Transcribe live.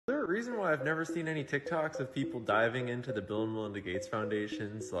reason why I've never seen any TikToks of people diving into the Bill and Melinda Gates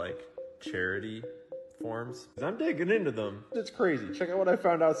Foundation's like charity forms, 'cause I'm digging into them. It's crazy. Check out what I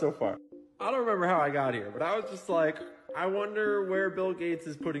found out so far. I don't remember how I got here, but I was just like, I wonder where Bill Gates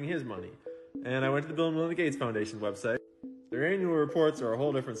is putting his money. And I went to the Bill and Melinda Gates Foundation website. Their annual reports are a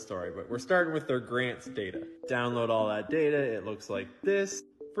whole different story, but we're starting with their grants data. Download all that data. It looks like this.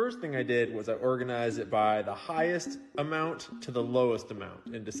 First thing I did was I organized it by the highest amount to the lowest amount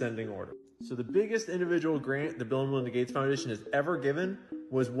in descending order. So the biggest individual grant the Bill and Melinda Gates Foundation has ever given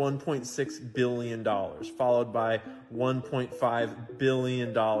was $1.6 billion, followed by $1.5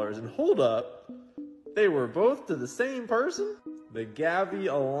 billion. And hold up, they were both to the same person? The Gavi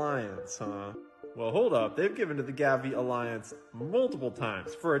Alliance, huh? Well, hold up, they've given to the Gavi Alliance multiple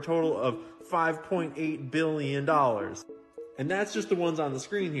times for a total of $5.8 billion. And that's just the ones on the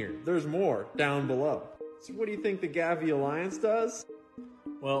screen here. There's more down below. So what do you think the Gavi Alliance does?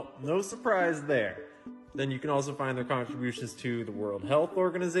 Well, no surprise there. Then you can also find their contributions to the World Health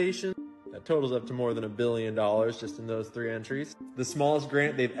Organization. That totals up to more than $1 billion just in those 3 entries. The smallest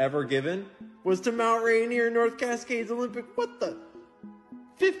grant they've ever given was to Mount Rainier North Cascades Olympic. What the?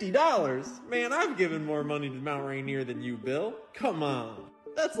 $50? Man, I've given more money to Mount Rainier than you, Bill. Come on.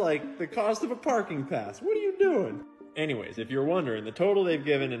 That's like the cost of a parking pass. What are you doing? Anyways, if you're wondering, the total they've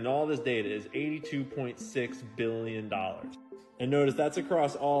given in all this data is $82.6 billion. And notice that's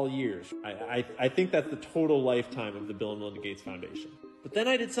across all years. I think that's the total lifetime of the Bill and Melinda Gates Foundation. But then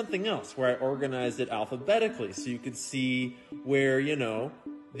I did something else where I organized it alphabetically so you could see where, you know,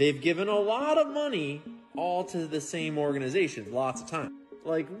 they've given a lot of money all to the same organizations lots of times.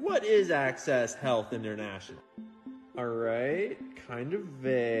 Like, what is Access Health International? All right, kind of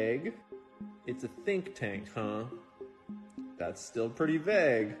vague. It's a think tank, huh? That's still pretty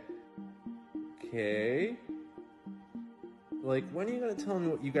vague. Okay. Like, when are you going to tell me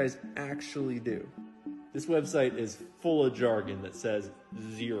what you guys actually do? This website is full of jargon that says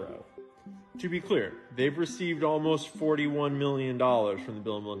zero. To be clear, they've received almost $41 million from the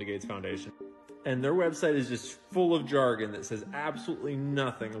Bill and Melinda Gates Foundation. And their website is just full of jargon that says absolutely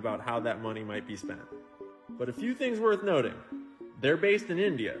nothing about how that money might be spent. But a few things worth noting. They're based in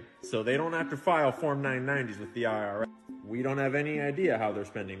India, so they don't have to file Form 990s with the IRS. We don't have any idea how they're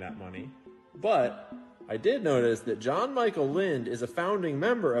spending that money. But I did notice that John Michael Lind is a founding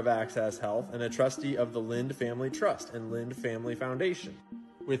member of Access Health and a trustee of the Lind Family Trust and Lind Family Foundation.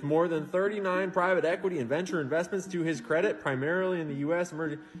 With more than 39 private equity and venture investments to his credit, primarily in the U.S.,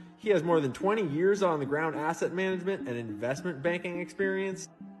 he has more than 20 years on the ground asset management and investment banking experience.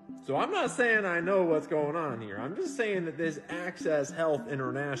 So I'm not saying I know what's going on here. I'm just saying that this Access Health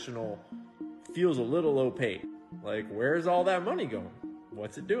International feels a little opaque. Like, where's all that money going?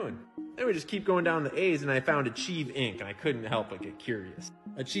 What's it doing? Then we just keep going down the A's, and I found Achieve Inc., and I couldn't help but get curious.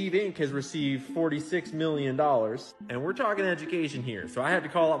 Achieve Inc. has received $46 million, and we're talking education here, so I had to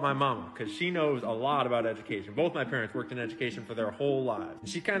call up my mama, because she knows a lot about education. Both my parents worked in education for their whole lives. And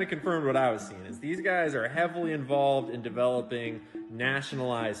she kind of confirmed what I was seeing, is these guys are heavily involved in developing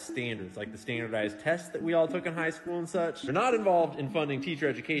nationalized standards, like the standardized tests that we all took in high school and such. They're not involved in funding teacher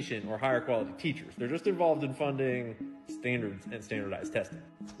education or higher quality teachers. They're just involved in funding standards and standardized testing,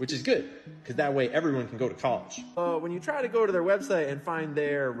 which is good, because that way everyone can go to college. When you try to go to their website and find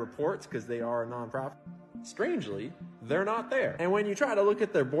their reports, because they are a nonprofit, strangely, they're not there. And when you try to look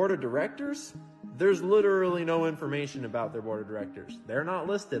at their board of directors, there's literally no information about their board of directors. They're not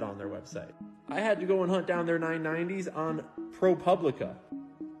listed on their website. I had to go and hunt down their 990s on ProPublica.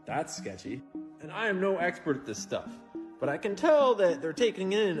 That's sketchy. And I am no expert at this stuff, but I can tell that they're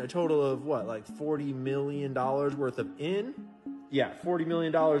taking in a total of what, like $40 million worth of Yeah, $40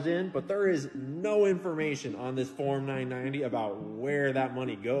 million in, but there is no information on this Form 990 about where that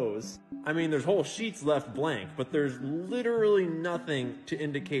money goes. I mean, there's whole sheets left blank, but there's literally nothing to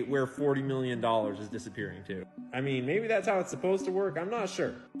indicate where $40 million is disappearing to. I mean, maybe that's how it's supposed to work, I'm not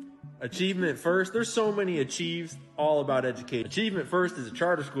sure. Achievement First, there's so many Achieves all about education. Achievement First is a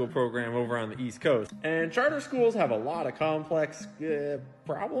charter school program over on the East Coast. And charter schools have a lot of complex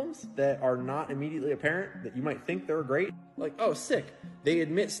problems that are not immediately apparent that you might think they're great. Like, oh, sick. They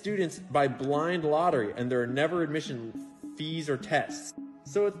admit students by blind lottery and there are never admission fees or tests.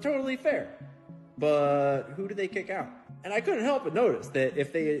 So it's totally fair. But who do they kick out? And I couldn't help but notice that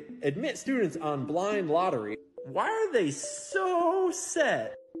if they admit students on blind lottery, why are they so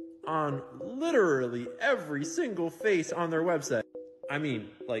set on literally every single face on their website? I mean,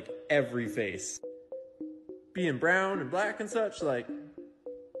 like every face. Being brown and black and such, like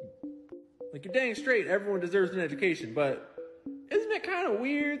you're dang straight, everyone deserves an education, but isn't it kind of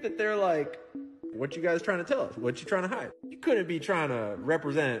weird that they're like, what you guys trying to tell us? What you trying to hide? You couldn't be trying to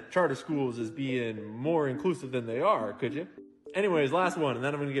represent charter schools as being more inclusive than they are, could you? Anyways, last one, and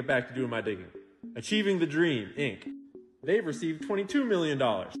then I'm going to get back to doing my digging. Achieving the Dream, Inc. They've received $22 million.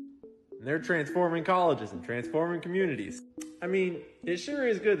 And they're transforming colleges and transforming communities. I mean, it sure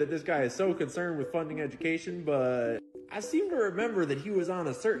is good that this guy is so concerned with funding education, but I seem to remember that he was on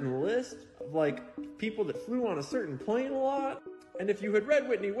a certain list of, like, people that flew on a certain plane a lot. And if you had read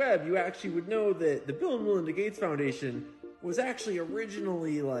Whitney Webb, you actually would know that the Bill and Melinda Gates Foundation was actually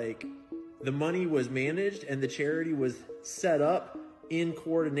originally, like, the money was managed and the charity was set up in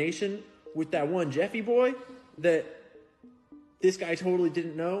coordination with that one Jeffy boy that this guy totally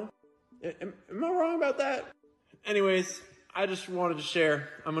didn't know. Am I wrong about that? Anyways, I just wanted to share.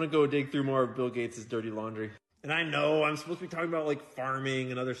 I'm going to go dig through more of Bill Gates' dirty laundry. And I know I'm supposed to be talking about like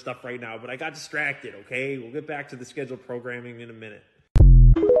farming and other stuff right now, but I got distracted, okay? We'll get back to the scheduled programming in a minute.